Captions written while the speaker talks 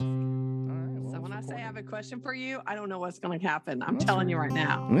I say I have a question for you, I don't know what's going to happen. I'm telling you right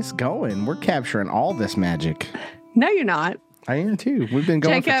now. It's going. We're capturing all this magic. No, you're not. I am too. We've been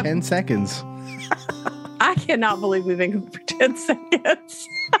going Jacob, for 10 seconds. I cannot believe we've been going for 10 seconds.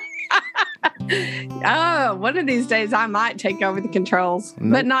 Oh, one of these days I might take over the controls,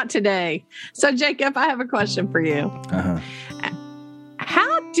 but not today. So, Jacob, I have a question for you. Uh-huh.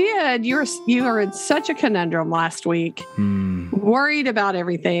 How did you were in such a conundrum last week, worried about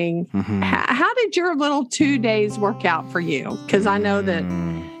everything. Mm-hmm. How did your little 2 days work out for you? Because I know that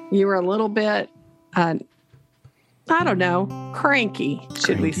you were a little bit, I don't know, cranky,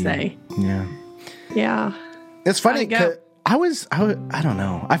 should we say? Yeah. Yeah. It's funny because I don't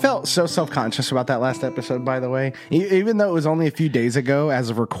know. I felt so self-conscious about that last episode, by the way, even though it was only a few days ago as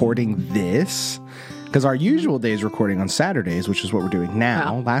of recording this, because our usual day is recording on Saturdays, which is what we're doing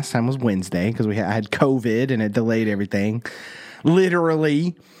now. Wow. Last time was Wednesday because I had COVID and it delayed everything,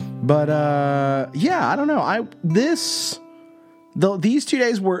 literally. But yeah, I don't know. These 2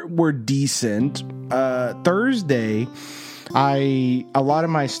 days were decent. Thursday, a lot of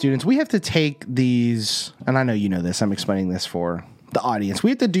my students, we have to take these, and I know you know this, I'm explaining this for the audience.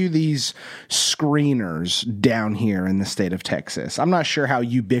 We have to do these screeners down here in the state of Texas. I'm not sure how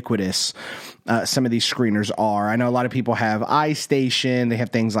ubiquitous some of these screeners are. I know a lot of people have iStation. They have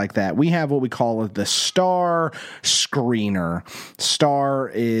things like that. We have what we call the STAR screener.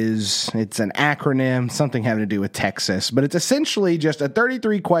 STAR it's an acronym, something having to do with Texas, but it's essentially just a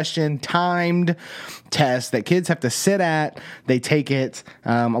 33-question timed test that kids have to sit at. They take it.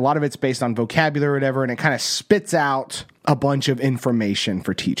 A lot of it's based on vocabulary or whatever, and it kind of spits out a bunch of information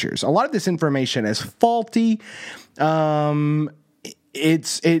for teachers. A lot of this information is faulty. I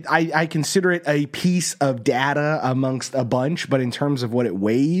consider it a piece of data amongst a bunch, but in terms of what it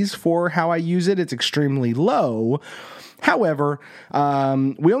weighs for how I use it, it's extremely low. However,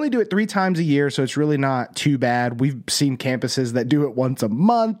 we only do it 3 times a year, so it's really not too bad. We've seen campuses that do it once a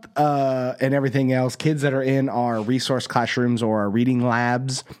month and everything else. Kids that are in our resource classrooms or our reading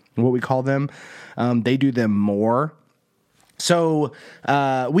labs, what we call them, they do them more. So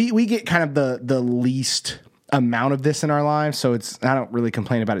we get kind of the least amount of this in our lives, so I don't really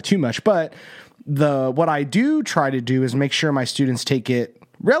complain about it too much. But what I do try to do is make sure my students take it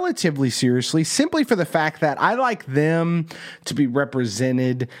relatively seriously, simply for the fact that I like them to be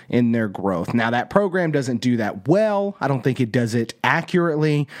represented in their growth. Now, that program doesn't do that well. I don't think it does it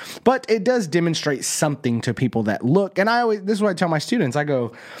accurately, but it does demonstrate something to people that look. And this is what I tell my students. I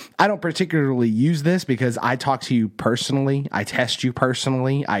go, I don't particularly use this because I talk to you personally. I test you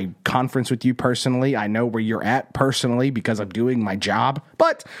personally. I conference with you personally. I know where you're at personally because I'm doing my job.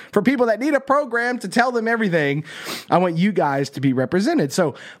 But for people that need a program to tell them everything, I want you guys to be represented.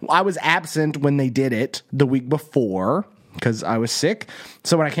 So I was absent when they did it the week before because I was sick.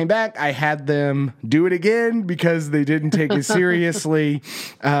 So when I came back, I had them do it again because they didn't take it seriously.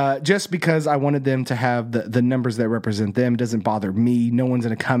 Just because I wanted them to have the numbers that represent them. It doesn't bother me. No one's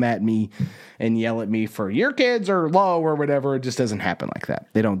going to come at me and yell at me for your kids are low or whatever. It just doesn't happen like that.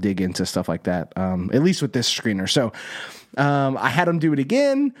 They don't dig into stuff like that, at least with this screener. So I had them do it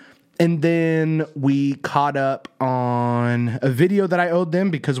again. And then we caught up on a video that I owed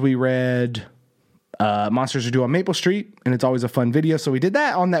them because we read Monsters Are Due on Maple Street, and it's always a fun video. So we did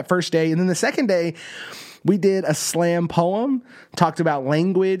that on that first day. And then the second day, we did a slam poem, talked about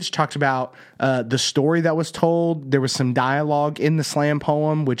language, talked about the story that was told. There was some dialogue in the slam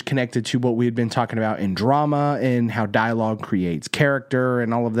poem, which connected to what we had been talking about in drama and how dialogue creates character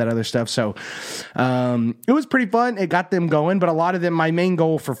and all of that other stuff. So it was pretty fun. It got them going. But a lot of them, my main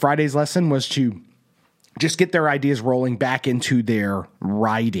goal for Friday's lesson was to just get their ideas rolling back into their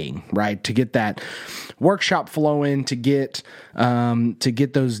writing, right? To get that workshop flowing, to get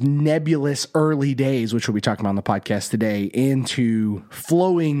those nebulous early days, which we'll be talking about on the podcast today, into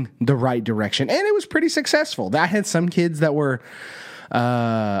flowing the right direction. And it was pretty successful. I had some kids that were,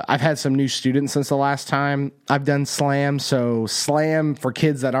 I've had some new students since the last time I've done slam. So slam for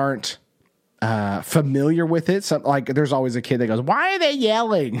kids that aren't familiar with it. So like there's always a kid that goes, why are they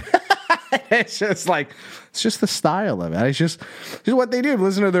yelling? It's just the style of it. It's just what they do.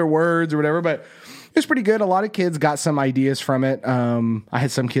 Listen to their words or whatever. But it's pretty good. A lot of kids got some ideas from it. I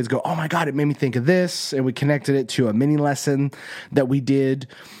had some kids go, oh my God, it made me think of this. And we connected it to a mini lesson that we did.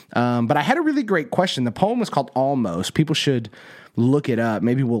 But I had a really great question. The poem was called Almost. People should look it up.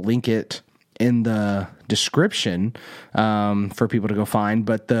 Maybe we'll link it in the description for people to go find.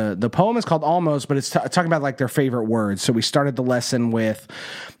 But the poem is called Almost, but it's talking about like their favorite words. So we started the lesson with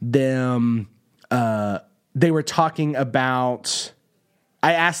them. They were talking about,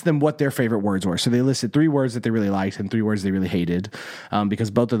 I asked them what their favorite words were. So they listed 3 words that they really liked and 3 words they really hated,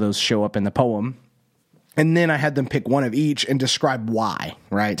 because both of those show up in the poem. And then I had them pick one of each and describe why,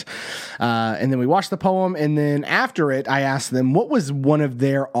 right? And then we watched the poem. And then after it, I asked them, what was one of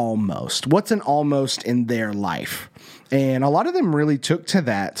their almost? What's an almost in their life? And a lot of them really took to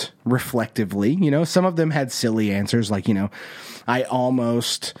that reflectively. You know, some of them had silly answers like, you know, I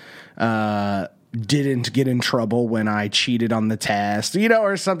almost didn't get in trouble when I cheated on the test, you know,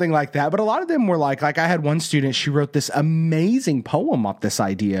 or something like that. But a lot of them were like I had one student, she wrote this amazing poem off this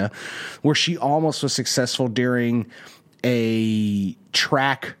idea where she almost was successful during a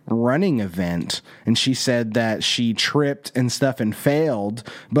track running event. And she said that she tripped and stuff and failed,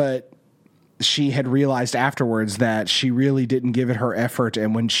 but she had realized afterwards that she really didn't give it her effort.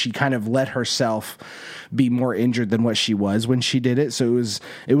 And when she kind of let herself be more injured than what she was when she did it. So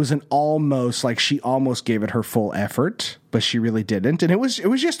it was an almost, like she almost gave it her full effort, but she really didn't. And it was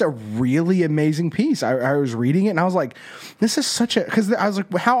just a really amazing piece. I was reading it and I was like, this is because I was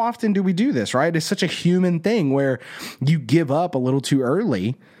like, well, how often do we do this, right? It's such a human thing where you give up a little too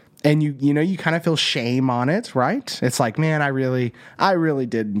early. And you know, you kind of feel shame on it, right? It's like, man, I really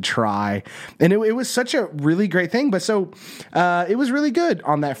didn't try. And it was such a really great thing. But so it was really good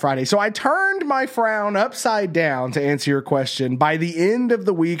on that Friday. So I turned my frown upside down to answer your question. By the end of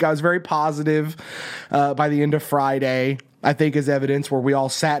the week, I was very positive. By the end of Friday, I think is evidence where we all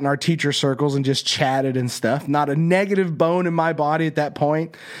sat in our teacher circles and just chatted and stuff. Not a negative bone in my body at that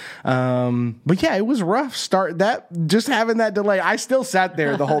point. But yeah, it was rough just having that delay. I still sat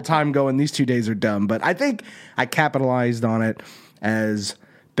there the whole time going, these 2 days are dumb, but I think I capitalized on it as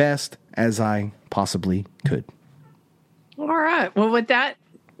best as I possibly could. All right. Well, with that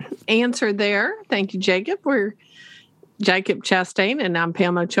answer there, thank you, Jacob. We're Jacob Chastain, and I'm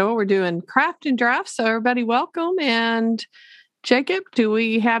Pam Ochoa. We're doing craft and drafts, so everybody welcome. And Jacob, do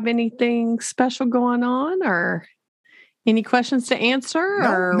we have anything special going on, or any questions to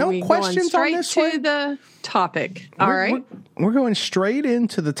answer? No questions on this one. To the topic. All right, we're going straight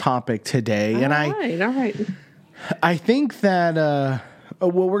into the topic today, all right. I think that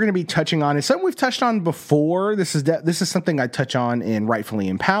what we're going to be touching on is something we've touched on before. This is something I touch on in Rightfully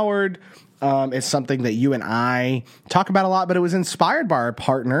Empowered. It's something that you and I talk about a lot, but it was inspired by our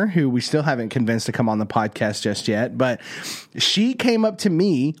partner, who we still haven't convinced to come on the podcast just yet. But she came up to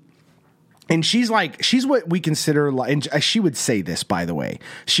me, and she's what we consider, and she would say this, by the way.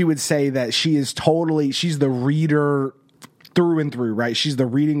 She would say that she's the reader through and through, right? She's the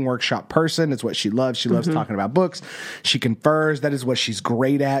reading workshop person. It's what she loves. She loves talking about books. She confers. That is what she's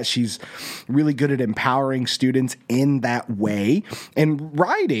great at. She's really good at empowering students in that way. And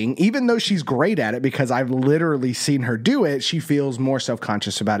writing, even though she's great at it, because I've literally seen her do it, she feels more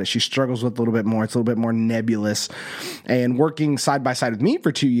self-conscious about it. She struggles with it a little bit more. It's a little bit more nebulous. And working side by side with me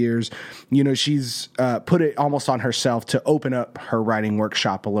for 2 years, you know, she's put it almost on herself to open up her writing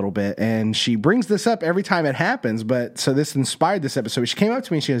workshop a little bit. And she brings this up every time it happens. But so this inspired this episode. She came up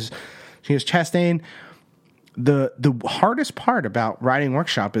to me and she goes, Chastain, the hardest part about writing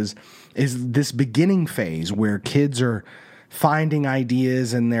workshop is this beginning phase where kids are finding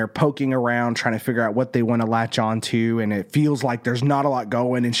ideas and they're poking around trying to figure out what they want to latch onto, and it feels like there's not a lot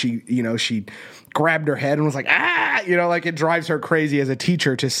going. And she grabbed her head and was like, like it drives her crazy as a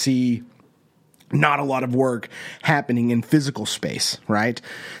teacher to see not a lot of work happening in physical space, right?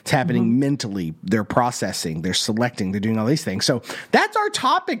 It's happening mentally. They're processing, they're selecting, they're doing all these things. So that's our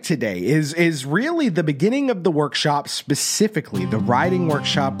topic today is really the beginning of the workshop, specifically the writing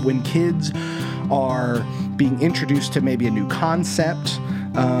workshop, when kids are being introduced to maybe a new concept.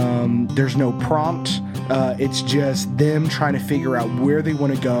 There's no prompt. It's just them trying to figure out where they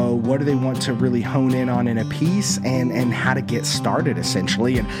want to go, what do they want to really hone in on in a piece, and how to get started,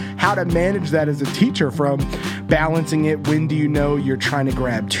 essentially, and how to manage that as a teacher, from balancing it. When do you know you're trying to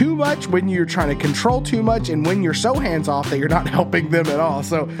grab too much, when you're trying to control too much, and when you're so hands-off that you're not helping them at all.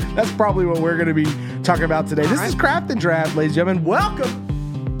 So that's probably what we're going to be talking about today. This is Craft and Draft, ladies and gentlemen.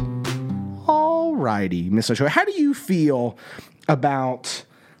 Welcome. All righty, Miss Ochoa, how do you feel about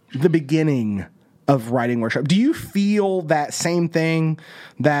the beginning of writing workshop? Do you feel that same thing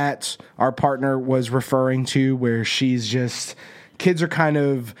that our partner was referring to, where kids are kind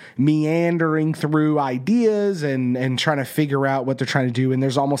of meandering through ideas and trying to figure out what they're trying to do, and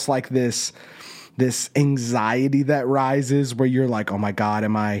there's almost like this anxiety that rises where you're like, oh my God,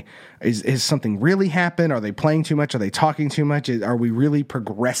 is something really happened? Are they playing too much? Are they talking too much? Are we really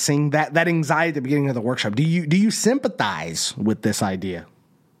progressing? That anxiety at the beginning of the workshop, do you sympathize with this idea?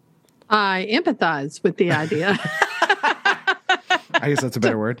 I empathize with the idea. I guess that's a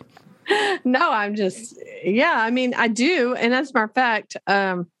better word. No, I do. And as a matter of fact,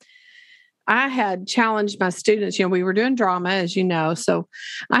 I had challenged my students. We were doing drama, as you know. So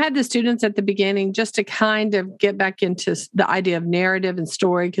I had the students at the beginning just to kind of get back into the idea of narrative and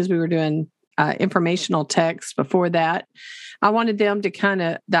story, because we were doing informational text before that. I wanted them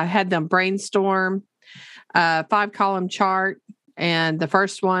to I had them brainstorm a 5-column chart. And the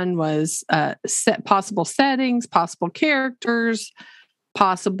first one was possible settings, possible characters,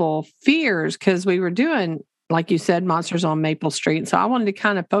 possible fears, because we were doing, like you said, Monsters on Maple Street. So I wanted to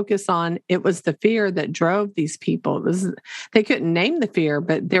kind of focus on, it was the fear that drove these people. They couldn't name the fear,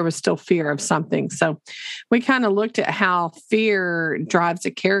 but there was still fear of something. So we kind of looked at how fear drives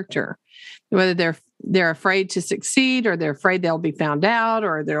a character, whether they're afraid to succeed, or they're afraid they'll be found out,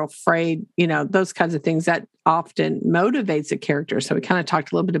 or they're afraid, those kinds of things that often motivates a character. So we kind of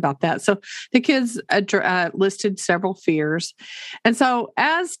talked a little bit about that. So the kids listed several fears. And so,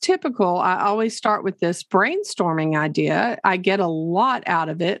 as typical, I always start with this brainstorming idea. I get a lot out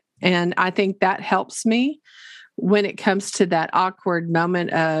of it. And I think that helps me when it comes to that awkward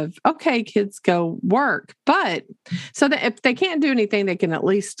moment of, okay, kids, go work. But so that if they can't do anything, they can at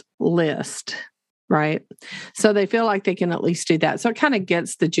least list. Right. So they feel like they can at least do that. So it kind of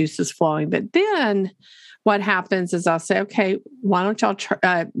gets the juices flowing. But then what happens is I'll say, okay, why don't y'all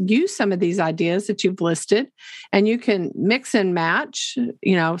use some of these ideas that you've listed, and you can mix and match,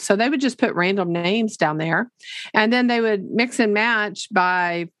 so they would just put random names down there, and then they would mix and match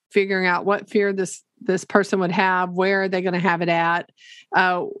by figuring out what fear this person would have, where are they going to have it at,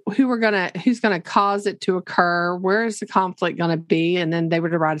 who's going to cause it to occur, where is the conflict going to be, and then they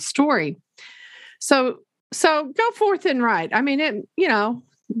would write a story. So go forth and write. I mean,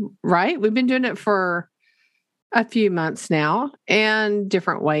 right? We've been doing it for a few months now, and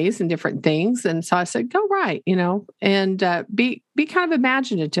different ways and different things. And so I said, go write, and be kind of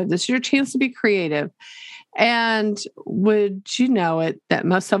imaginative. This is your chance to be creative. And would you know it, that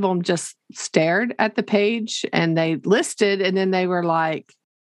most of them just stared at the page and they listed, and then they were like,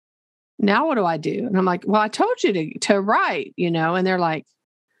 now what do I do? And I'm like, well, I told you to write, and they're like,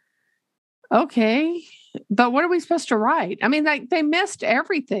 okay, but what are we supposed to write? I mean, they missed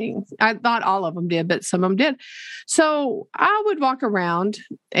everything. Not all of them did, but some of them did. So I would walk around,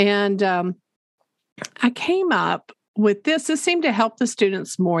 and I came up with this. This seemed to help the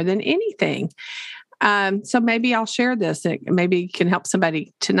students more than anything. So maybe I'll share this. It maybe can help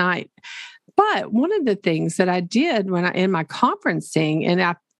somebody tonight. But one of the things that I did in my conferencing,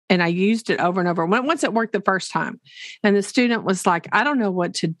 and I used it over and over. Once it worked the first time, and the student was like, I don't know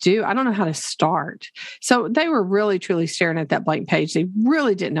what to do. I don't know how to start. So they were really, truly staring at that blank page. They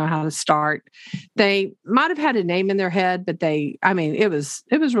really didn't know how to start. They might have had a name in their head, but it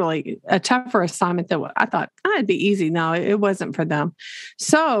was really a tougher assignment than what I thought. It'd be easy. No, it wasn't for them.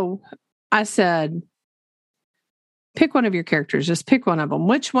 So I said, pick one of your characters. Just pick one of them.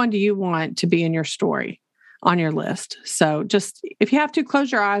 Which one do you want to be in your story on your list? So just, if you have to,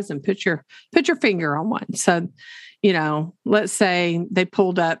 close your eyes and put your finger on one. So, let's say they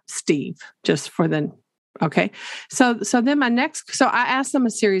pulled up Steve just for the, okay. So then I asked them a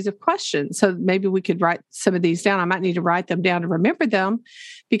series of questions. So maybe we could write some of these down. I might need to write them down to remember them,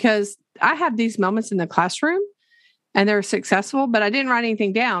 because I have these moments in the classroom and they're successful, but I didn't write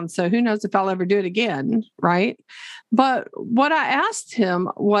anything down. So who knows if I'll ever do it again. Right. But what I asked him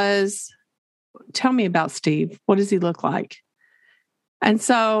was, tell me about Steve. What does he look like? And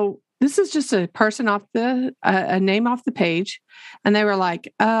so this is just a person off a name off the page. And they were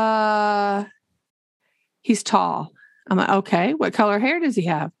like, he's tall. I'm like, okay. What color hair does he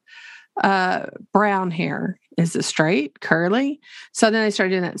have? Brown hair. Is it straight, curly? So then they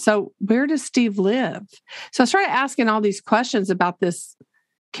started doing that. So where does Steve live? So I started asking all these questions about this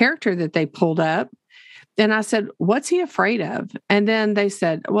character that they pulled up. And I said, what's he afraid of? And then they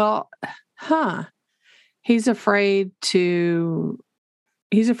said, well, he's afraid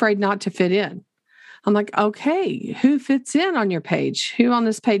not to fit in. I'm like, okay, who fits in on your page? Who on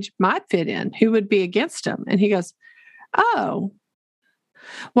this page might fit in? Who would be against him? And he goes, oh,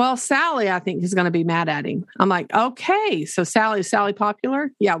 well, Sally, I think, is going to be mad at him. I'm like, okay, so is Sally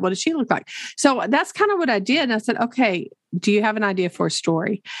popular? Yeah, what does she look like? So that's kind of what I did. And I said, okay, do you have an idea for a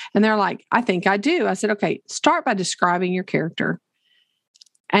story? And they're like, I think I do. I said, okay, start by describing your character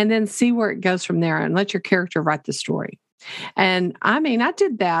and then see where it goes from there, and let your character write the story. And I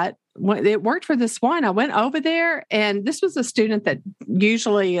did that. It worked for this one. I went over there, and this was a student that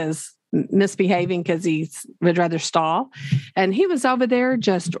usually is misbehaving because he would rather stall. And he was over there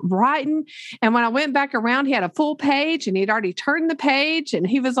just writing. And when I went back around, he had a full page, and he'd already turned the page, and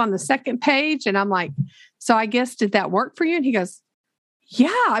he was on the second page. And I'm like, so I guess, did that work for you? And he goes,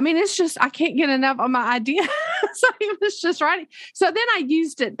 yeah, it's just, I can't get enough of my idea. So it was just writing. So then I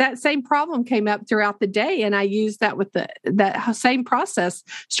used it. That same problem came up throughout the day, and I used that with that same process,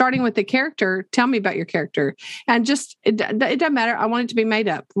 starting with the character. Tell me about your character, and just it doesn't matter. I want it to be made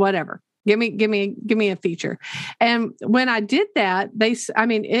up. Whatever. Give me a feature. And when I did that,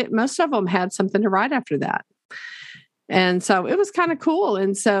 most of them had something to write after that. And so it was kind of cool.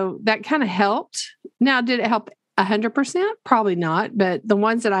 And so that kind of helped. Now, did it help 100%? Probably not. But the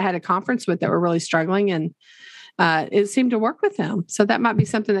ones that I had a conference with that were really struggling, and it seemed to work with them. So that might be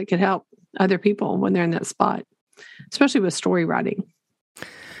something that could help other people when they're in that spot, especially with story writing.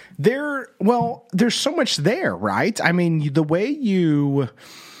 There's so much there, right? I mean, the way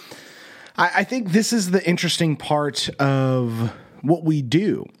I think this is the interesting part of what we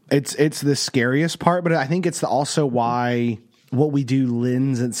do. It's the scariest part, but I think it's also why what we do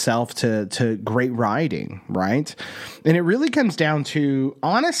lends itself to great writing, right? And it really comes down to,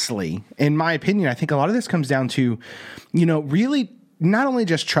 honestly, in my opinion, I think a lot of this comes down to, really not only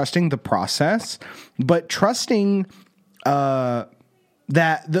just trusting the process, but trusting the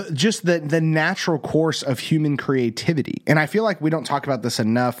natural course of human creativity. And I feel like we don't talk about this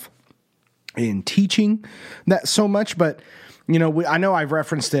enough in teaching that so much, but I know I've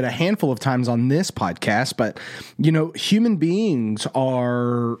referenced it a handful of times on this podcast, but human beings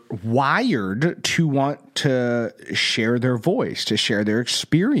are wired to want to share their voice, to share their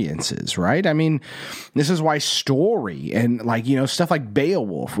experiences, right? I mean, this is why story and stuff like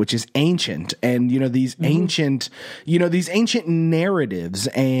Beowulf, which is ancient, and these ancient narratives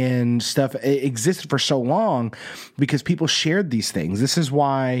and stuff existed for so long because people shared these things. This is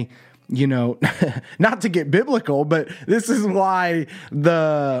why, not to get biblical, but this is why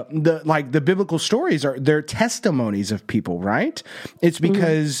the biblical stories they're testimonies of people, right? It's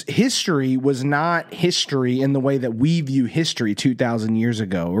because history was not history in the way that we view history 2,000 years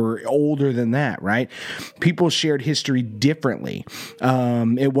ago or older than that, right? People shared history differently.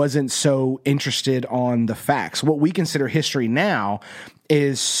 It wasn't so interested on the facts. What we consider history now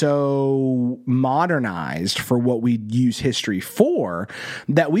is so modernized for what we use history for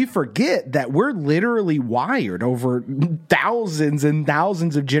that we forget that we're literally wired over thousands and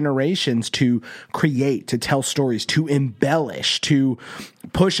thousands of generations to create, to tell stories, to embellish, to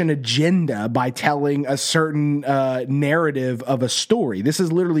push an agenda by telling a certain narrative of a story. This is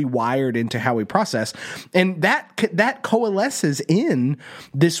literally wired into how we process. And that coalesces in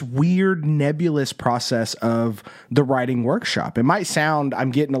this weird nebulous process of the writing workshop. It might sound,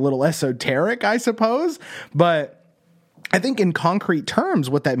 I'm getting a little esoteric, I suppose, but I think in concrete terms,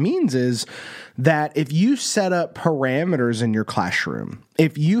 what that means is that if you set up parameters in your classroom,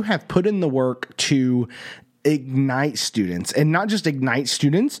 if you have put in the work to ignite students, and not just ignite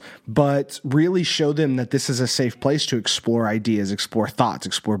students, but really show them that this is a safe place to explore ideas, explore thoughts,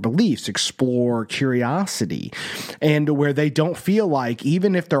 explore beliefs, explore curiosity, and where they don't feel like,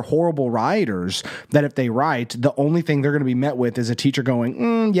 even if they're horrible writers, that if they write, the only thing they're going to be met with is a teacher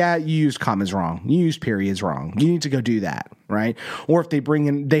going, yeah, you used commas wrong. You used periods wrong. You need to go do that, right? Or if they bring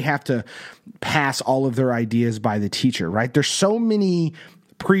in, they have to pass all of their ideas by the teacher, right? There's so many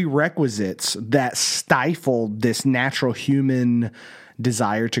prerequisites that stifle this natural human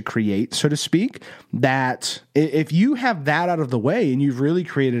desire to create, so to speak, that if you have that out of the way and you've really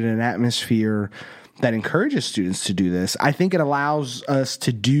created an atmosphere that encourages students to do this, I think it allows us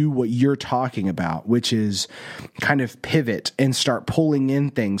to do what you're talking about, which is kind of pivot and start pulling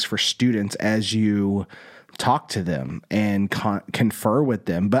in things for students as you talk to them and confer with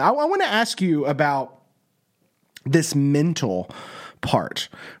them. But I want to ask you about this mental part,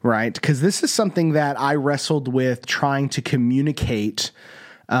 right? Because this is something that I wrestled with trying to communicate.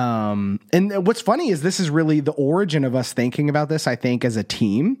 And what's funny is this is really the origin of us thinking about this, I think, as a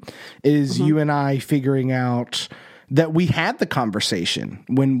team, is you and I figuring out that we had the conversation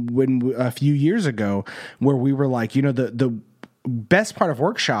when a few years ago where we were like, the best part of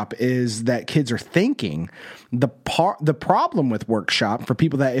workshop is that kids are thinking. The problem with workshop for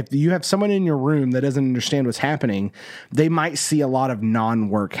people that if you have someone in your room that doesn't understand what's happening, they might see a lot of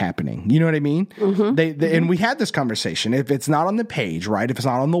non-work happening. You know what I mean? And we had this conversation. If it's not on the page, right? If it's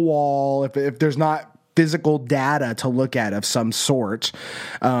not on the wall, if there's not physical data to look at of some sort,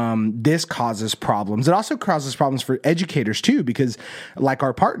 this causes problems. It also causes problems for educators too, because like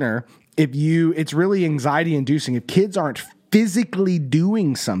our partner, it's really anxiety inducing. If kids aren't physically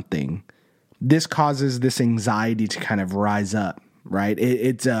doing something, this causes this anxiety to kind of rise up, right?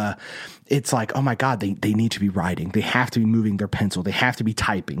 It's like, oh my God, they need to be writing. They have to be moving their pencil. They have to be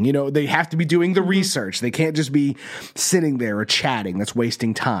typing. They have to be doing the research. They can't just be sitting there or chatting. That's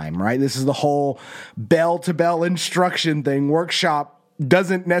wasting time, right? This is the whole bell-to-bell instruction thing. Workshop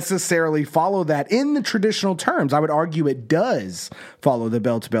doesn't necessarily follow that in the traditional terms. I would argue it does follow the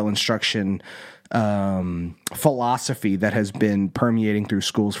bell-to-bell instruction philosophy that has been permeating through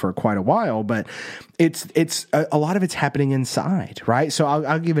schools for quite a while, but it's a lot of it's happening inside, right? So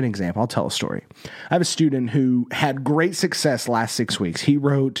I'll give an example. I'll tell a story. I have a student who had great success last 6 weeks. He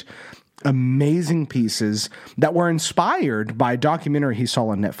wrote amazing pieces that were inspired by a documentary he saw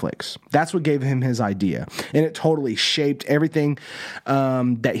on Netflix. That's what gave him his idea, and it totally shaped everything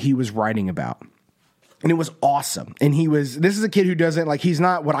that he was writing about. And it was awesome. And this is a kid who doesn't he's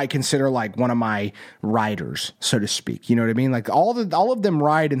not what I consider like one of my writers, so to speak. You know what I mean? Like all of them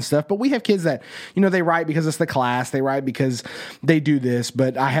write and stuff, but we have kids that, they write because it's the class, they write because they do this.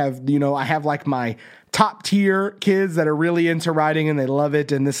 But I have like my top tier kids that are really into writing and they love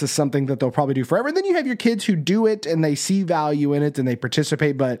it, and this is something that they'll probably do forever. And then you have your kids who do it and they see value in it and they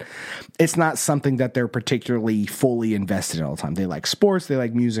participate, but it's not something that they're particularly fully invested in all the time. They like sports, they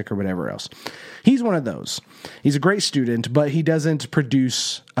like music, or whatever else. He's one of those. He's a great student, but he doesn't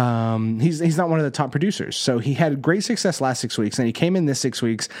produce. He's not one of the top producers. So he had great success last 6 weeks, and he came in this 6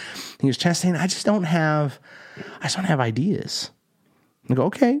 weeks. He was just saying, I just don't have ideas. I go,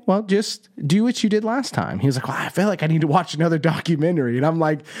 okay, well, just do what you did last time. He was like, well, I feel like I need to watch another documentary. And I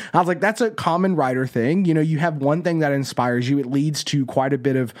was like, that's a common writer thing. You have one thing that inspires you. It leads to quite a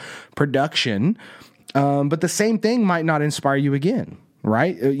bit of production. But the same thing might not inspire you again,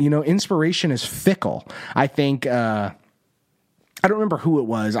 right? Inspiration is fickle. I think, I don't remember who it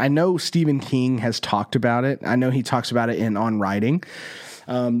was. I know Stephen King has talked about it. I know he talks about it in On Writing.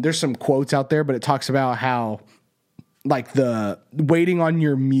 There's some quotes out there, but it talks about how, like the waiting on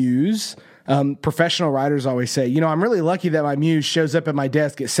your muse. Professional writers always say, I'm really lucky that my muse shows up at my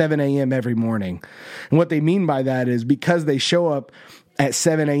desk at 7 a.m. every morning. And what they mean by that is because they show up at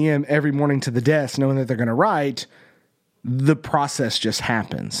 7 a.m. every morning to the desk knowing that they're going to write, the process just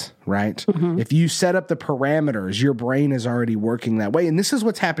happens, right? Mm-hmm. If you set up the parameters, your brain is already working that way. And this is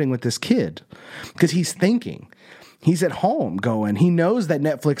what's happening with this kid because he's thinking. He's at home going, he knows that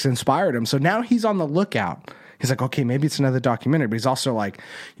Netflix inspired him. So now he's on the lookout. He's like, okay, maybe it's another documentary, but he's also like,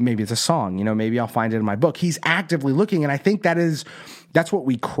 maybe it's a song, maybe I'll find it in my book. He's actively looking. And I think that's what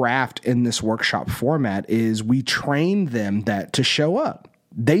we craft in this workshop format is we train them to show up.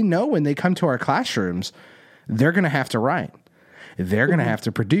 They know when they come to our classrooms, they're going to have to write. They're going to have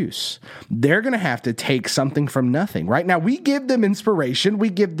to produce. They're going to have to take something from nothing, right? Now, we give them inspiration, we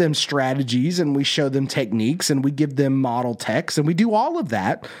give them strategies, and we show them techniques, and we give them model texts, and we do all of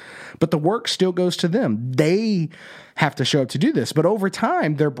that, but the work still goes to them. They have to show up to do this, but over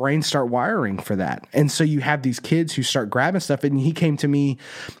time, their brains start wiring for that. And so you have these kids who start grabbing stuff, and he came to me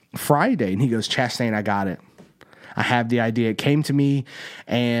Friday, and he goes, Chastain, I got it. I have the idea. It came to me,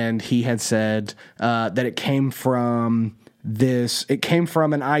 and he had said that it came from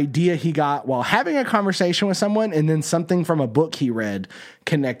an idea he got while having a conversation with someone, and then something from a book he read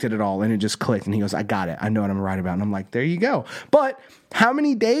connected it all, and it just clicked. And he goes, I got it. I know what I'm going to write about. And I'm like, there you go. But how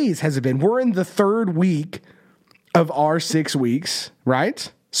many days has it been? We're in the third week of our 6 weeks,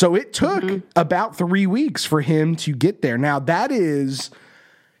 right? So it took about 3 weeks for him to get there. Now that is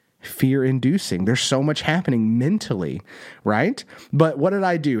fear-inducing. There's so much happening mentally, right? But what did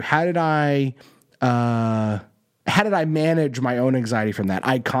I do? How did I manage my own anxiety from that?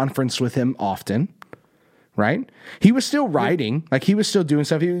 I conferenced with him often, right? He was still writing, like he was still doing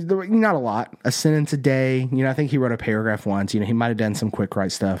stuff. He was not a lot, a sentence a day. I think he wrote a paragraph once. He might have done some quick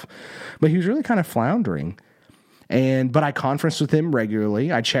write stuff, but he was really kind of floundering. But I conferenced with him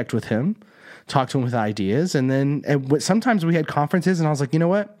regularly. I checked with him, talked to him with ideas, and then sometimes we had conferences, and I was like, you know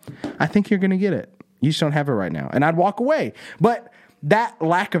what? I think you're going to get it. You just don't have it right now. And I'd walk away. But that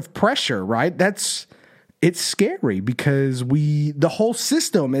lack of pressure, right? It's scary because the whole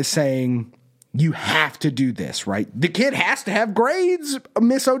system is saying you have to do this, right? The kid has to have grades,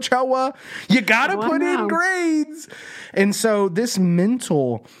 Miss Ochoa. You got to put in grades. And so this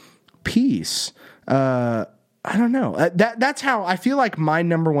mental piece, I don't know. That's how I feel like my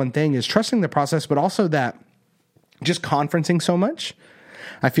number one thing is trusting the process, but also that just conferencing so much.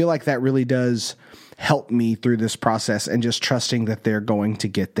 I feel like that really does help me through this process and just trusting that they're going to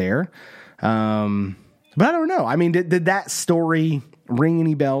get there. But I don't know. I mean, did that story ring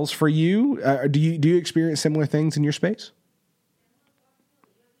any bells for you? Do you experience similar things in your space?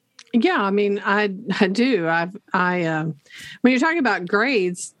 Yeah, I mean, I do. When you're talking about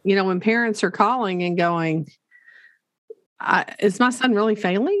grades, when parents are calling and going, is my son really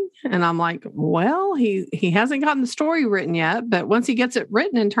failing? And I'm like, well, he hasn't gotten the story written yet, but once he gets it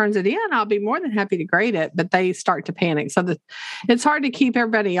written and turns it in, I'll be more than happy to grade it. But they start to panic. So it's hard to keep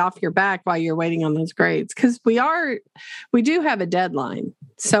everybody off your back while you're waiting on those grades, because we do have a deadline.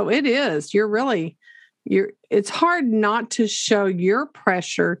 So it's hard not to show your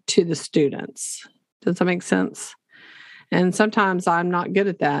pressure to the students. Does that make sense? And sometimes I'm not good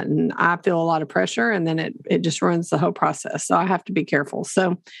at that, and I feel a lot of pressure, and then it just ruins the whole process. So I have to be careful.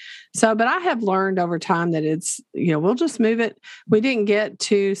 But I have learned over time that it's, we'll just move it. We didn't get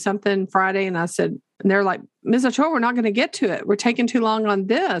to something Friday, and I said, and they're like, Ms. Ochoa, we're not going to get to it. We're taking too long on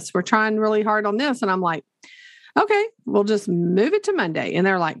this. We're trying really hard on this. And I'm like, okay, we'll just move it to Monday. And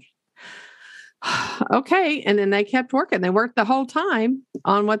they're like, okay. And then they kept working. They worked the whole time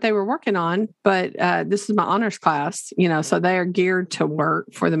on what they were working on. But this is my honors class, so they are geared to work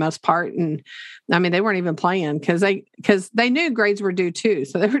for the most part. And I mean, they weren't even playing because they knew grades were due too.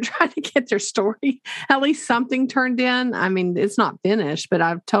 So they were trying to get their story, at least something turned in. I mean, it's not finished, but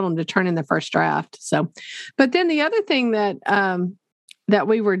I've told them to turn in the first draft. So, but then the other thing that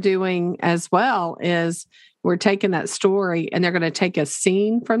we were doing as well is we're taking that story and they're going to take a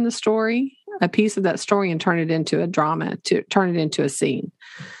scene from the story, a piece of that story, and turn it into a drama, to turn it into a scene.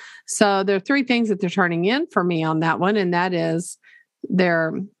 So there are 3 things that they're turning in for me on that one. And that is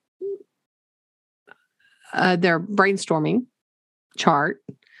their brainstorming chart,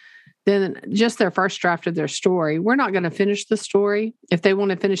 then just their first draft of their story. We're not going to finish the story. If they want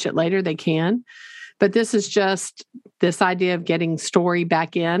to finish it later, they can. But this is just this idea of getting story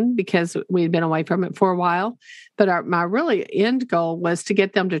back in because we'd been away from it for a while. But my really end goal was to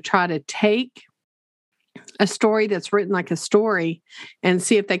get them to try to take a story that's written like a story and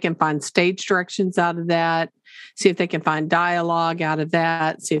see if they can find stage directions out of that, see if they can find dialogue out of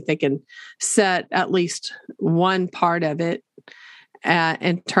that, see if they can set at least one part of it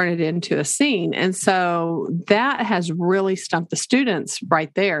and turn it into a scene. And so that has really stumped the students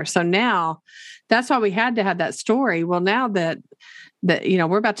right there. So now that's why we had to have that story. Well, now that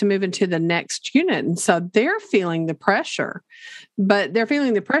we're about to move into the next unit. And so they're feeling the pressure, but they're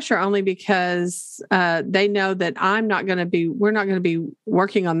feeling the pressure only because they know that we're not going to be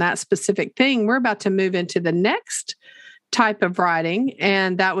working on that specific thing. We're about to move into the next type of writing,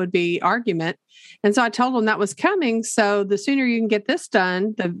 and that would be argument. And so I told them that was coming. So the sooner you can get this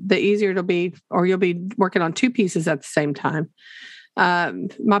done, the easier it'll be, or you'll be working on 2 pieces at the same time.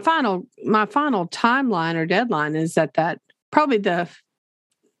 My final timeline or deadline is at that probably the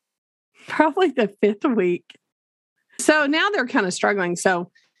 5th week. So now they're kind of struggling. So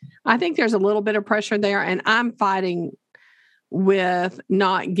I think there's a little bit of pressure there, and I'm fighting with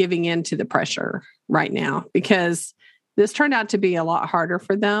not giving in to the pressure right now because this turned out to be a lot harder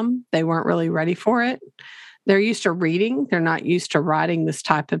for them. They weren't really ready for it. They're used to reading. They're not used to writing this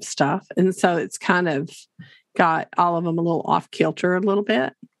type of stuff. And so it's kind of got all of them a little off kilter a little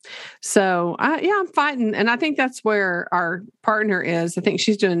bit. So I'm fighting. And I think that's where our partner is. I think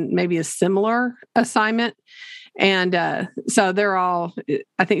she's doing maybe a similar assignment. And so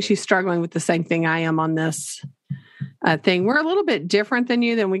I think she's struggling with the same thing I am on this thing. We're a little bit different than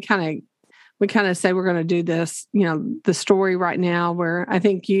you. Then we kind of say we're going to do this, the story right now, where I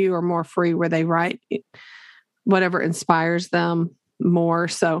think you are more free, where they write whatever inspires them more.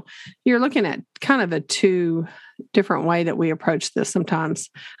 So you're looking at kind of a 2 different way that we approach this sometimes.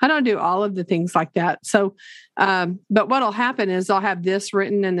 I don't do all of the things like that. So, but what'll happen is I'll have this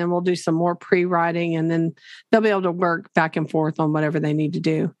written and then we'll do some more pre-writing and then they'll be able to work back and forth on whatever they need to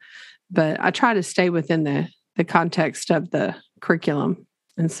do. But I try to stay within the context of the curriculum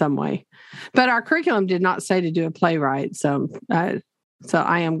in some way. But our curriculum did not say to do a playwright. So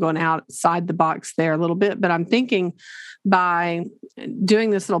I am going outside the box there a little bit, but I'm thinking by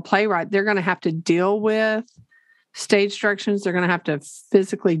doing this little playwright, they're going to have to deal with stage directions. They're going to have to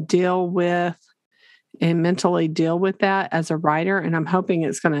physically deal with and mentally deal with that as a writer. And I'm hoping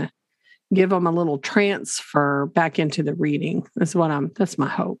it's going to give them a little transfer back into the reading. That's my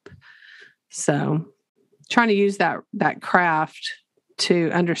hope. So trying to use that craft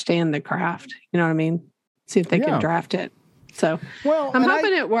to understand the craft. You know what I mean? See if they can draft it. So I'm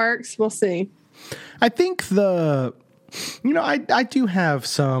hoping it works. We'll see. I think I do have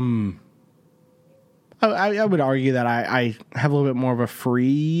some, I would argue that I have a little bit more of a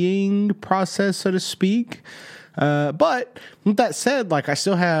freeing process, so to speak. But with that said, I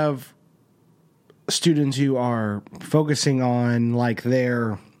still have students who are focusing on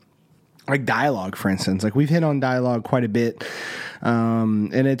their like dialogue, for instance. Like we've hit on dialogue quite a bit.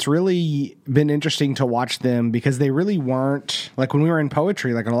 And it's really been interesting to watch them because they really weren't like when we were in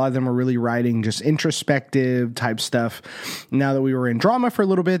poetry, like a lot of them were really writing just introspective type stuff. Now that we were in drama for a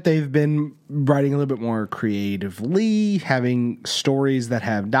little bit, they've been writing a little bit more creatively, having stories that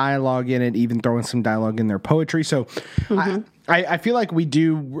have dialogue in it, even throwing some dialogue in their poetry. So I feel like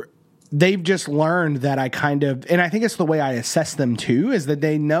they've just learned that I kind of, and I think it's the way I assess them too, is that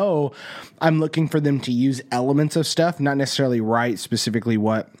they know I'm looking for them to use elements of stuff, not necessarily write specifically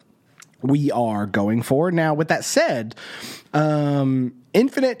what we are going for. Now, with that said,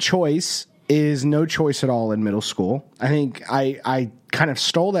 infinite choice is no choice at all in middle school. I think I kind of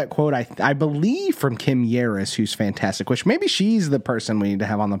stole that quote, I believe, from Kim Yaris, who's fantastic, which maybe she's the person we need to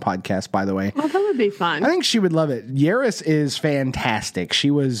have on the podcast, by the way. Well, that would be fun. I think she would love it. Yaris is fantastic.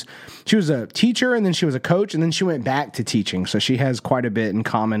 She was a teacher, and then she was a coach, and then she went back to teaching. So she has quite a bit in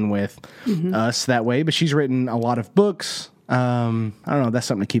common with us that way. But she's written a lot of books. I don't know. That's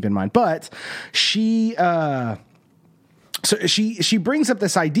something to keep in mind. But she... So she brings up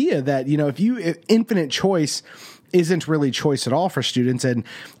this idea that, if infinite choice isn't really choice at all for students, and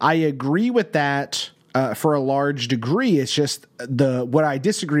I agree with that for a large degree. It's just what I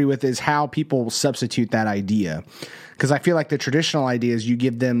disagree with is how people substitute that idea, because I feel like the traditional idea is you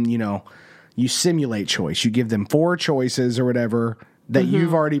give them, you simulate choice, you give them 4 choices or whatever that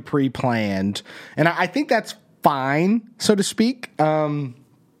you've already pre-planned, and I think that's fine, so to speak.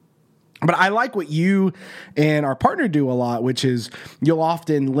 But I like what you and our partner do a lot, which is you'll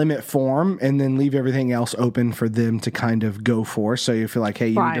often limit form and then leave everything else open for them to kind of go for. So you feel like, hey,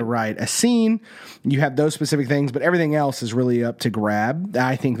 you need to write a scene. You have those specific things, but everything else is really up to grab.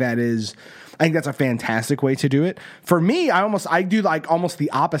 I think that's a fantastic way to do it. For me, I do like almost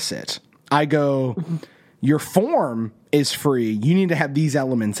the opposite. I go, your form is free. You need to have these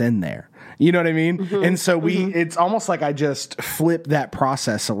elements in there. You know what I mean? And so it's almost like I just flip that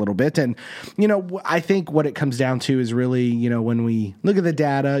process a little bit. And, I think what it comes down to is really, when we look at the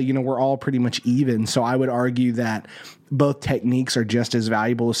data, we're all pretty much even. So I would argue that both techniques are just as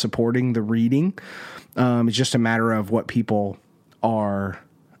valuable as supporting the reading. It's just a matter of what people are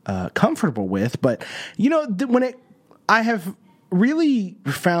comfortable with. But, I have really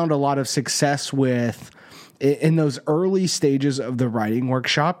found a lot of success with in those early stages of the writing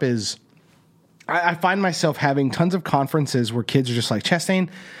workshop is I find myself having tons of conferences where kids are just like, Chastain,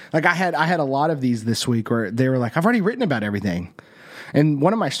 like I had a lot of these this week where they were like, I've already written about everything. And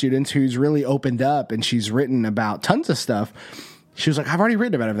one of my students who's really opened up and she's written about tons of stuff, she was like, I've already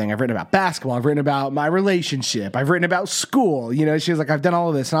written about everything. I've written about basketball. I've written about my relationship. I've written about school. She was like, I've done all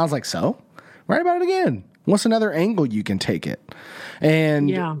of this. And I was like, so write about it again. What's another angle you can take it?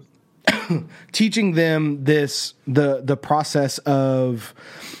 And teaching them the process of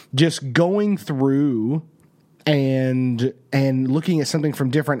just going through and looking at something from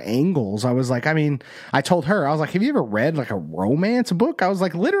different angles. I was like, I told her, I was like, have you ever read like a romance book? I was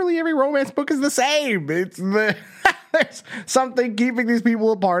like, literally every romance book is the same. There's something keeping these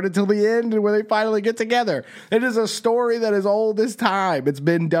people apart until the end where they finally get together. It is a story that is old as time. It's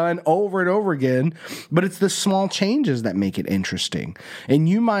been done over and over again, but it's the small changes that make it interesting. And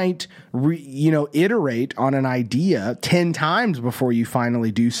you might, iterate on an idea 10 times before you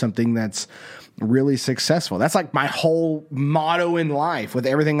finally do something that's really successful. That's like my whole motto in life with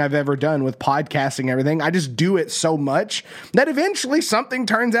everything I've ever done with podcasting, everything. I just do it so much that eventually something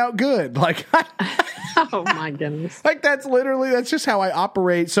turns out good. Like, oh my goodness. Like that's just how I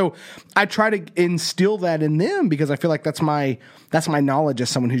operate. So I try to instill that in them because I feel like that's my knowledge as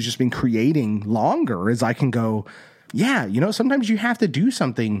someone who's just been creating longer is I can go, yeah, sometimes you have to do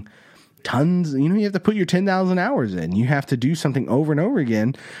something tons, you have to put your 10,000 hours in. You have to do something over and over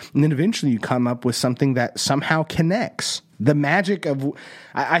again. And then eventually you come up with something that somehow connects. The magic of,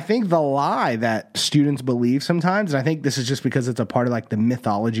 I think the lie that students believe sometimes, and I think this is just because it's a part of like the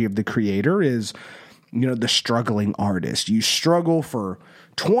mythology of the creator is, the struggling artist. You struggle for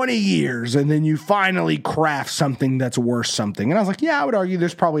 20 years and then you finally craft something that's worth something. And I was like, yeah, I would argue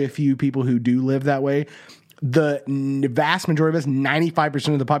there's probably a few people who do live that way. The vast majority of us,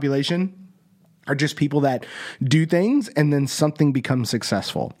 95% of the population, are just people that do things and then something becomes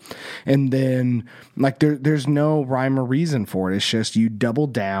successful. And then like there's no rhyme or reason for it. It's just you double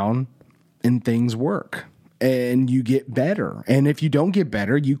down and things work and you get better. And if you don't get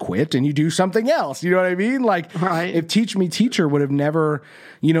better, you quit and you do something else. You know what I mean? Like if Teach Me Teacher would have never,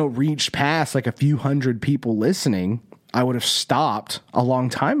 reached past like a few hundred people listening, I would have stopped a long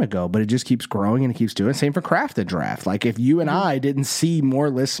time ago, but it just keeps growing and it keeps doing. Same for Craft and Draft. Like if you and I didn't see more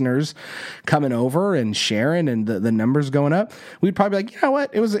listeners coming over and sharing and the numbers going up, we'd probably be like, you know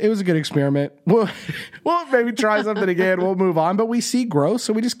what? It was a good experiment. We'll maybe try something again. We'll move on. But we see growth,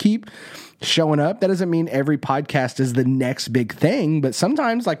 so we just keep showing up. That doesn't mean every podcast is the next big thing, but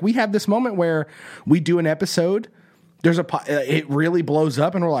sometimes like we have this moment where we do an episode, it really blows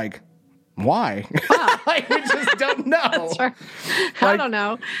up and we're like, why? Like, we just don't know. That's right. I don't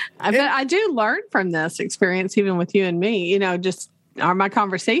know. But I do learn from this experience, even with you and me. Just my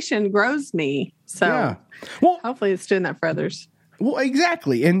conversation grows me. So yeah. Well, hopefully it's doing that for others. Well,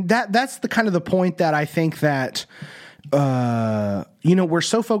 exactly. And that's the kind of the point that I think that, we're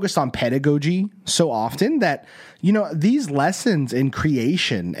so focused on pedagogy so often that, these lessons in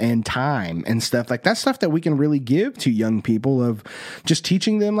creation and time and stuff like that's stuff that we can really give to young people of just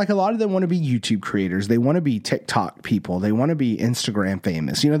teaching them. Like a lot of them want to be YouTube creators. They want to be TikTok people. They want to be Instagram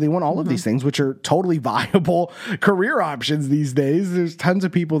famous. They want all of these things, which are totally viable career options these days. There's tons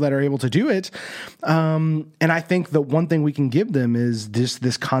of people that are able to do it. And I think the one thing we can give them is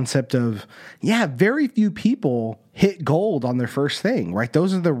this concept of, very few people hit gold on their first thing, right?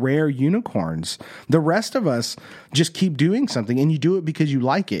 Those are the rare unicorns. The rest of us just keep doing something, and you do it because you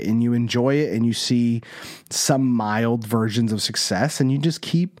like it and you enjoy it and you see some mild versions of success and you just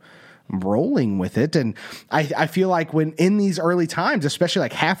keep rolling with it. And I feel like when in these early times, especially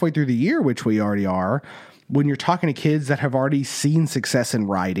like halfway through the year, which we already are, when you're talking to kids that have already seen success in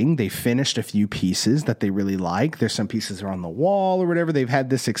writing, they finished a few pieces that they really like. There's some pieces that are on the wall or whatever. They've had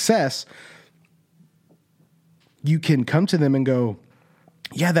this success. You can come to them and go,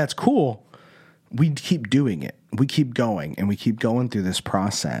 yeah, that's cool. We keep doing it. We keep going and we keep going through this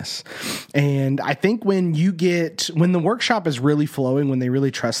process. And I think when the workshop is really flowing, when they really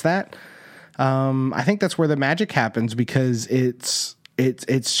trust that, I think that's where the magic happens, because it's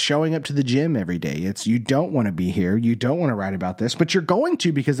showing up to the gym every day. You don't want to be here. You don't want to write about this, but you're going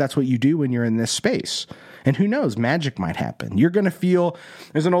to, because that's what you do when you're in this space. And who knows, magic might happen. You're going to feel,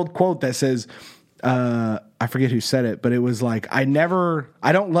 there's an old quote that says, I forget who said it, but it was like, I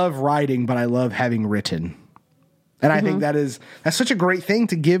don't love writing, but I love having written. And I think that's such a great thing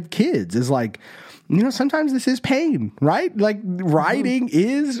to give kids, is like, sometimes this is pain, right? Like writing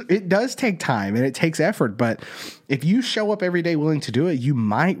it does take time and it takes effort, but if you show up every day willing to do it, you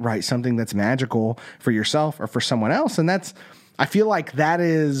might write something that's magical for yourself or for someone else. And I feel like that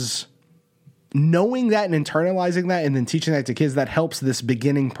is knowing that and internalizing that and then teaching that to kids, that helps this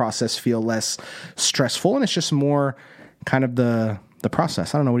beginning process feel less stressful. And it's just more kind of the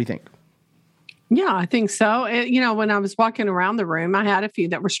process. I don't know. What do you think? Yeah, I think so. When I was walking around the room, I had a few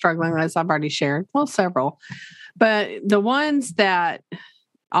that were struggling, as I've already shared. Well, several. But the ones that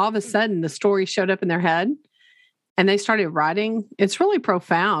all of a sudden the story showed up in their head and they started writing, it's really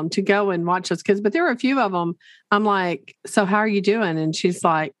profound to go and watch those kids. But there were a few of them. I'm like, so how are you doing? And she's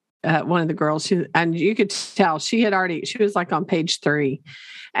like, one of the girls, and you could tell she was like on page 3.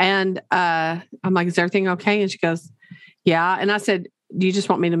 And I'm like, is everything okay? And she goes, yeah. And I said, do you just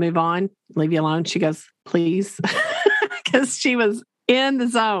want me to move on? Leave you alone? She goes, please. Because she was in the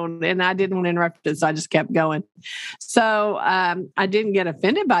zone and I didn't want to interrupt it. So I just kept going. So I didn't get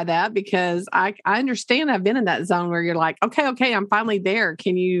offended by that, because I understand. I've been in that zone where you're like, okay, I'm finally there.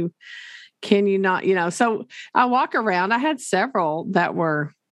 Can you not, so I walk around. I had several that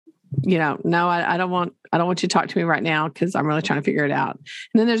were, no, I don't want you to talk to me right now, because I'm really trying to figure it out.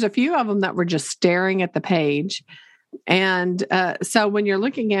 And then there's a few of them that were just staring at the page. And so when you're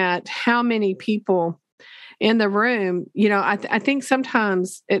looking at how many people in the room, I think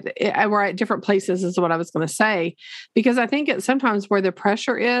sometimes we're at different places is what I was going to say, because I think it's sometimes where the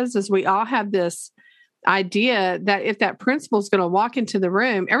pressure is we all have this idea that if that principal is going to walk into the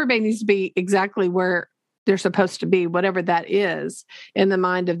room, everybody needs to be exactly where they're supposed to be, whatever that is in the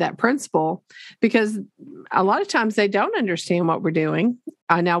mind of that principal, because a lot of times they don't understand what we're doing.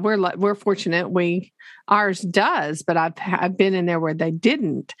 Now we're fortunate. Ours does, but I've been in there where they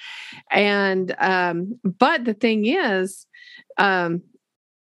didn't. And, but the thing is,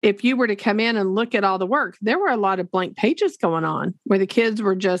 if you were to come in and look at all the work, there were a lot of blank pages going on where the kids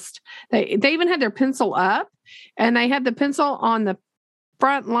were just, they even had their pencil up and they had the pencil on the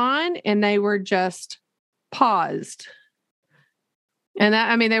front line and they were just paused. And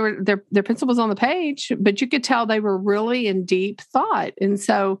their pencil was on the page, but you could tell they were really in deep thought. And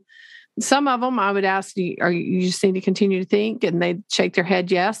so some of them I would ask, you just need to continue to think? And they'd shake their head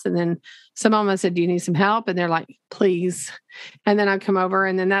yes. And then some of them I said, do you need some help? And they're like, please. And then I'd come over,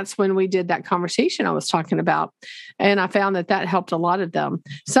 and then that's when we did that conversation I was talking about. And I found that helped a lot of them.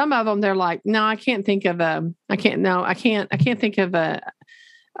 Some of them, they're like, no, I can't think of I can't think of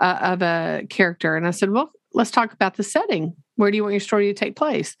a character. And I said, well, let's talk about the setting. Where do you want your story to take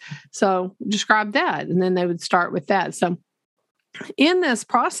place? So describe that. And then they would start with that. So in this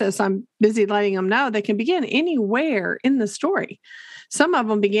process, I'm busy letting them know they can begin anywhere in the story. Some of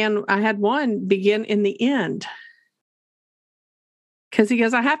them I had one begin in the end. Because he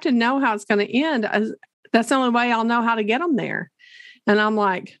goes, I have to know how it's going to end. That's the only way I'll know how to get them there. And I'm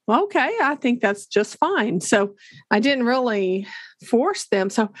like, well, okay, I think that's just fine. So I didn't really force them.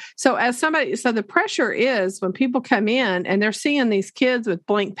 So the pressure is when people come in and they're seeing these kids with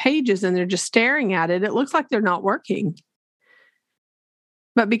blank pages and they're just staring at it, it looks like they're not working.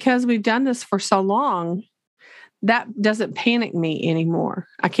 But because we've done this for so long, that doesn't panic me anymore.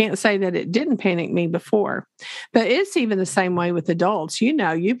 I can't say that it didn't panic me before, but it's even the same way with adults.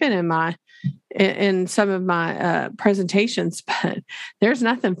 You've been in some of my presentations, but there's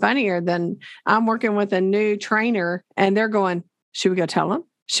nothing funnier than I'm working with a new trainer and they're going, should we go tell them?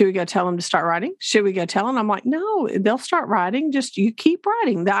 Should we go tell them to start writing? Should we go tell them? I'm like, no, they'll start writing. Just you keep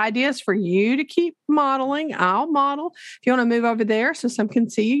writing. The idea is for you to keep modeling. I'll model. If you want to move over there so some can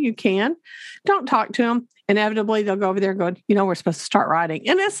see you, you can. Don't talk to them. Inevitably, they'll go over there and go, we're supposed to start writing.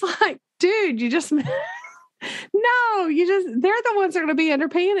 And it's like, dude, you just, no, they're the ones that are going to be under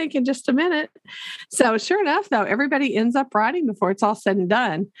panic in just a minute. So sure enough, though, everybody ends up writing before it's all said and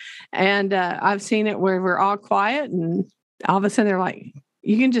done. And I've seen it where we're all quiet and all of a sudden they're like,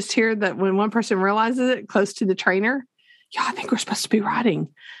 you can just hear that when one person realizes it close to the trainer, I think we're supposed to be writing.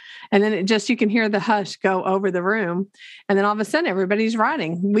 And then you can hear the hush go over the room. And then all of a sudden everybody's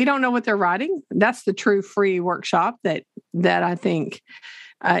writing. We don't know what they're writing. That's the true free workshop that I think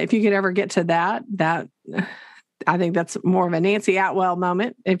if you could ever get to that I think that's more of a Nancy Atwell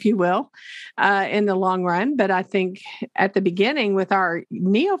moment, if you will, in the long run. But I think at the beginning with our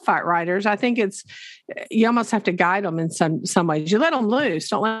neophyte writers, I think you almost have to guide them in some ways. You let them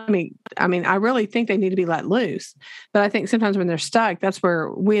loose. I really think they need to be let loose. But I think sometimes when they're stuck, that's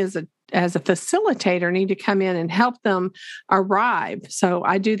where we as a facilitator need to come in and help them arrive. So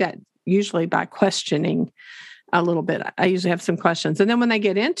I do that usually by questioning a little bit. I usually have some questions. And then when they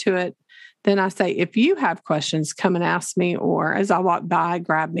get into it, then I say, if you have questions, come and ask me, or as I walk by,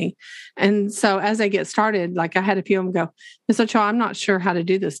 grab me. And so as they get started, like I had a few of them go, Ms. Ochoa, I'm not sure how to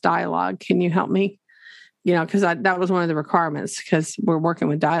do this dialogue. Can you help me? Because that was one of the requirements because we're working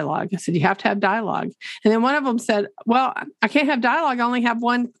with dialogue. I said, you have to have dialogue. And then one of them said, well, I can't have dialogue. I only have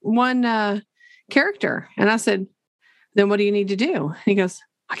one character. And I said, then what do you need to do? And he goes,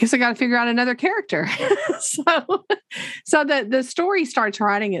 I guess I got to figure out another character. so the story starts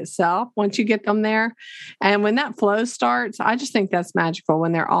writing itself once you get them there. And when that flow starts, I just think that's magical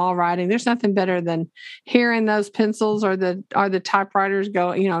when they're all writing. There's nothing better than hearing those pencils or the typewriters go,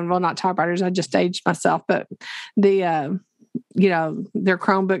 well, not typewriters. I just aged myself, but their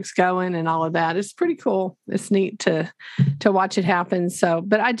Chromebooks going and all of that. It's pretty cool. It's neat to watch it happen. So,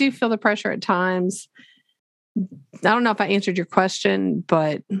 but I do feel the pressure at times. I don't know if I answered your question,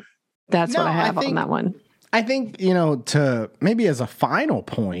 but that's what I have on that one. I think, to maybe as a final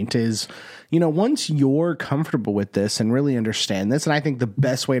point is, once you're comfortable with this and really understand this, and I think the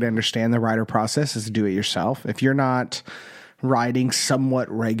best way to understand the writer process is to do it yourself. If you're not writing somewhat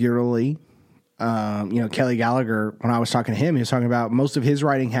regularly, Kelly Gallagher, when I was talking to him, he was talking about most of his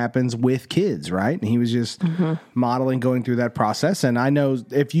writing happens with kids, right? And he was just modeling, going through that process. And I know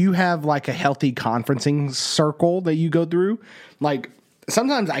if you have like a healthy conferencing circle that you go through, like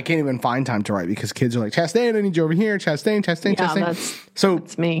sometimes I can't even find time to write because kids are like, Chastain, I need you over here. Chastain.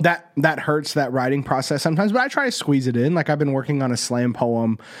 That's me. That hurts that writing process sometimes, but I try to squeeze it in. Like I've been working on a slam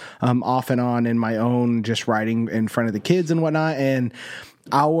poem off and on in my own, just writing in front of the kids and whatnot. And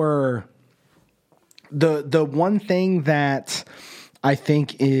the one thing that I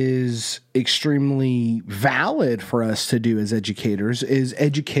think is extremely valid for us to do as educators is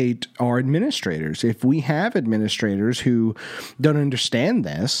educate our administrators. If we have administrators who don't understand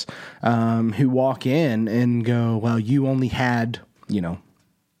this, who walk in and go, well, you only had,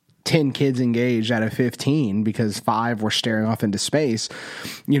 10 kids engaged out of 15 because 5 were staring off into space.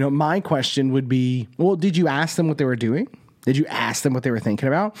 My question would be, well, did you ask them what they were doing? Did you ask them what they were thinking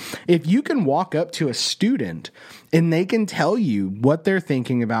about? If you can walk up to a student and they can tell you what they're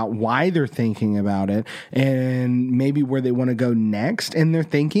thinking about, why they're thinking about it, and maybe where they want to go next in their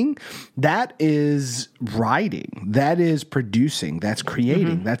thinking, that is writing. That is producing. That's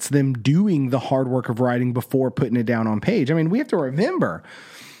creating. That's them doing the hard work of writing before putting it down on page. I mean, we have to remember,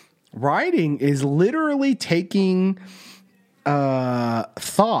 writing is literally taking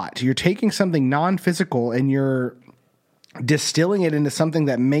thought. You're taking something non-physical and you're distilling it into something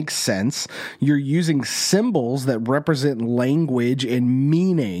that makes sense. You're using symbols that represent language and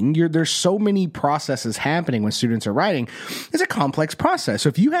meaning. There's so many processes happening when students are writing. It's a complex process. So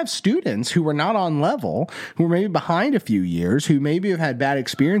if you have students who are not on level, who are maybe behind a few years, who maybe have had bad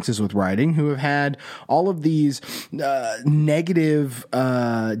experiences with writing, who have had all of these negative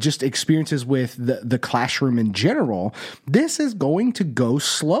just experiences with the classroom in general, this is going to go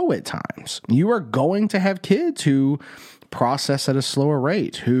slow at times. You are going to have kids who process at a slower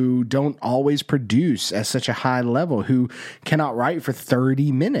rate, who don't always produce at such a high level, who cannot write for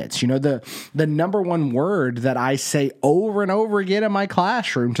 30 minutes. You know, the number one word that I say over and over again in my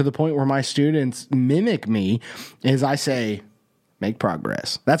classroom to the point where my students mimic me is I say, make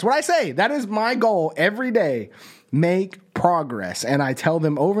progress. That's what I say. That is my goal every day. Make progress. And I tell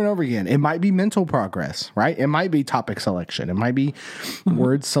them over and over again, it might be mental progress, right? It might be topic selection. It might be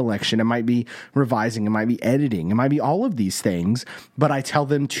word selection. It might be revising. It might be editing. It might be all of these things, but I tell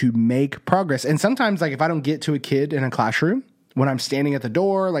them to make progress. And sometimes, like, if I don't get to a kid in a classroom, when I'm standing at the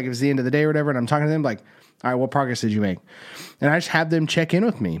door, like if it's the end of the day or whatever, and I'm talking to them, like, all right, what progress did you make? And I just have them check in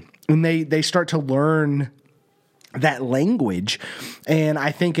with me, and they start to learn that language. And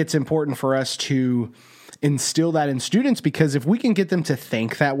I think it's important for us to instill that in students, because if we can get them to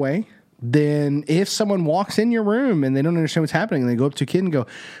think that way, then if someone walks in your room and they don't understand what's happening, and they go up to a kid and go,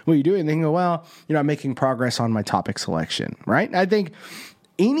 what are you doing? They can go, well, I'm making progress on my topic selection, right? I think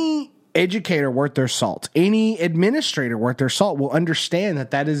any educator worth their salt, any administrator worth their salt will understand that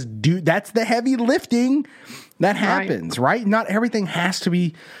that's the heavy lifting that happens, right? Not everything has to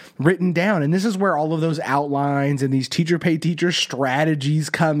be written down. And this is where all of those outlines and these teacher pay teacher strategies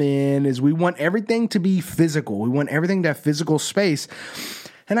come in, is we want everything to be physical. We want everything to have physical space.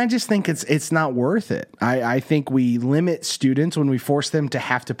 And I just think it's not worth it. I think we limit students when we force them to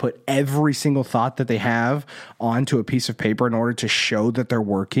have to put every single thought that they have onto a piece of paper in order to show that they're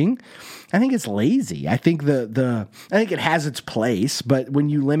working. I think it's lazy. I think I think it has its place, but when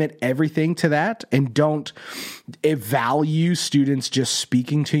you limit everything to that and don't value students just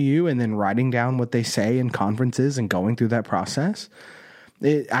speaking to you and then writing down what they say in conferences and going through that process,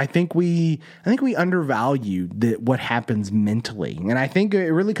 I think we undervalue what happens mentally. And I think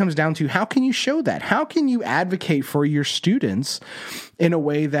it really comes down to, how can you show that? How can you advocate for your students in a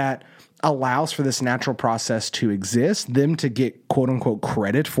way that allows for this natural process to exist, them to get quote unquote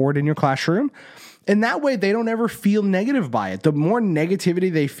credit for it in your classroom? And that way they don't ever feel negative by it. The more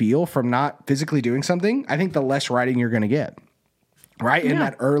negativity they feel from not physically doing something, I think the less writing you're going to get. Right? Yeah. In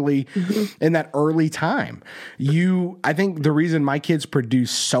that early time, I think the reason my kids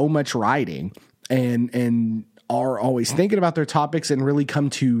produce so much writing and are always thinking about their topics and really come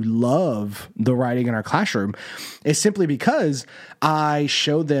to love the writing in our classroom is simply because I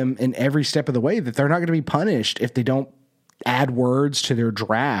show them in every step of the way that they're not going to be punished if they don't add words to their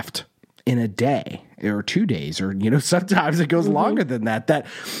draft in a day or 2 days, or sometimes it goes longer than that.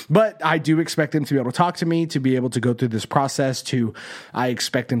 But I do expect them to be able to talk to me, to be able to go through this process. I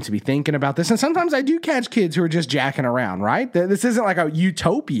expect them to be thinking about this. And sometimes I do catch kids who are just jacking around. Right? This isn't like a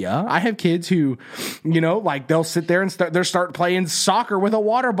utopia. I have kids who, like they'll sit there and start playing soccer with a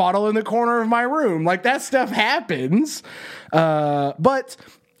water bottle in the corner of my room. Like, that stuff happens. But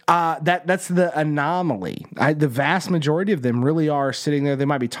that's the anomaly. The vast majority of them really are sitting there. They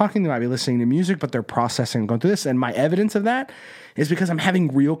might be talking, they might be listening to music, but they're processing and going through this. And my evidence of that is because I'm having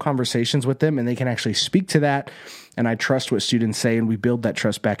real conversations with them, and they can actually speak to that. And I trust what students say, and we build that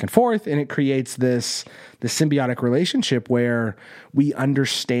trust back and forth. And it creates this symbiotic relationship where we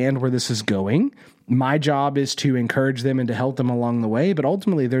understand where this is going. My job is to encourage them and to help them along the way, but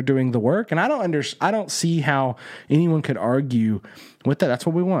ultimately they're doing the work. And I don't see how anyone could argue with that. That's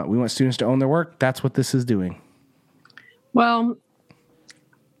what we want. We want students to own their work. That's what this is doing. Well,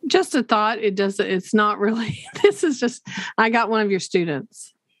 just a thought. It's not really, this is just, I got one of your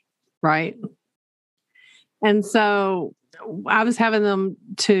students, right? And so I was having them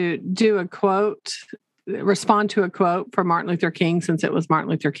to do a quote, respond to a quote for Martin Luther King, since it was Martin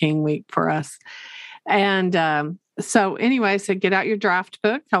Luther King week for us. And so anyway, I said, get out your draft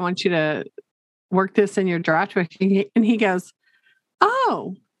book. I want you to work this in your draft book. And he goes,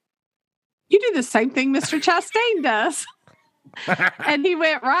 oh, you do the same thing Mr. Chastain does. And he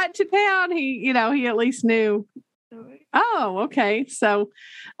went right to town. He at least knew. Oh, okay. So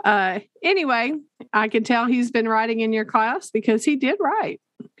anyway, I can tell he's been writing in your class because he did write.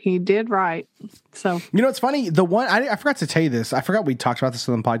 He did write. So, it's funny. The one, I forgot to tell you this. I forgot we talked about this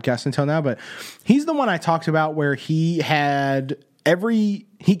on the podcast until now, but he's the one I talked about where he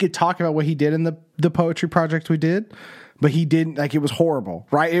could talk about what he did in the poetry project we did, but he didn't, like, it was horrible,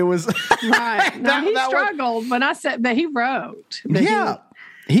 right? It was right. No, he struggled when I said, but he wrote. But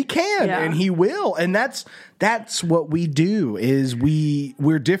he can and he will. And that's what we do is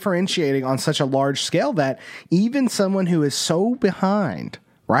we're differentiating on such a large scale that even someone who is so behind,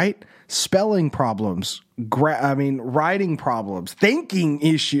 right? Spelling problems, writing problems, thinking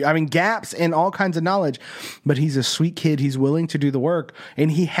gaps in all kinds of knowledge. But he's a sweet kid. He's willing to do the work,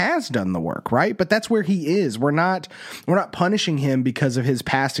 and he has done the work, right? But that's where he is. We're not punishing him because of his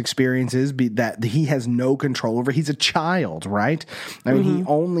past experiences that he has no control over. He's a child, right? I mean,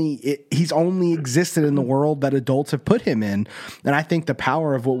 he's only existed in the world that adults have put him in. And I think the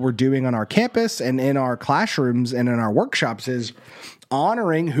power of what we're doing on our campus and in our classrooms and in our workshops is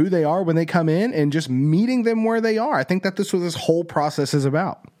honoring who they are when they come in and just meeting them where they are. I think that this what this whole process is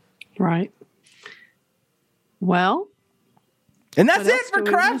about. Right. Well. And that's it for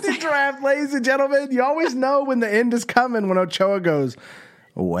Craft and Draft, ladies and gentlemen. You always know when the end is coming when Ochoa goes,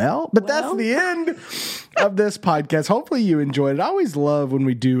 that's the end of this podcast. Hopefully you enjoyed it. I always love when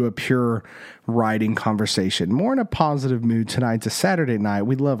we do a pure writing conversation. More in a positive mood tonight. It's a Saturday night.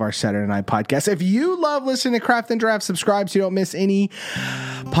 We love our Saturday night podcast. If you love listening to Craft and Draft, subscribe so you don't miss any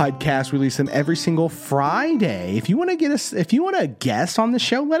podcasts. We release them every single Friday. If you want to guest on the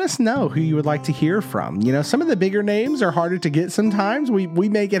show, let us know who you would like to hear from. Some of the bigger names are harder to get sometimes. We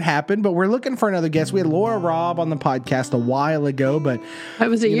make it happen, but we're looking for another guest. We had Laura Robb on the podcast a while ago, but it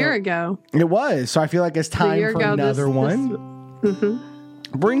was a year ago. It was. So I feel like it's time for another one.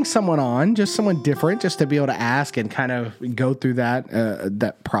 Bring someone on, just someone different, just to be able to ask and kind of go through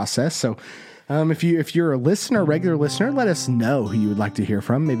that process. So if you're a listener, regular listener, let us know who you would like to hear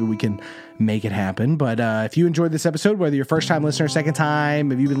from. Maybe we can make it happen. But if you enjoyed this episode, whether you're first time listener, second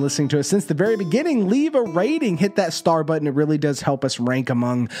time, if you've been listening to us since the very beginning, leave a rating, hit that star button. It really does help us rank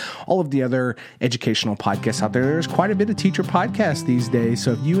among all of the other educational podcasts out there. There's quite a bit of teacher podcasts these days.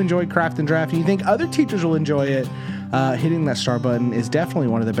 So if you enjoy Craft and Draft and you think other teachers will enjoy it, hitting that star button is definitely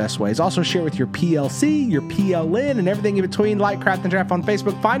one of the best ways. Also share with your PLC, your PLN, and everything in between. Like Craft and Draft on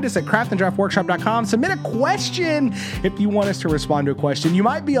Facebook. Find us at craftanddraftworkshop.com. Submit a question if you want us to respond to a question. You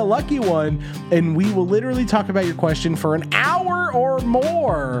might be a lucky one, and we will literally talk about your question for an hour or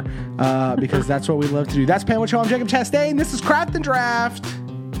more because that's what we love to do. That's Pam Ochoa. I'm Jacob Chastain. This is Craft and Draft.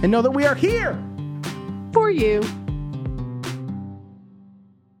 And know that we are here for you.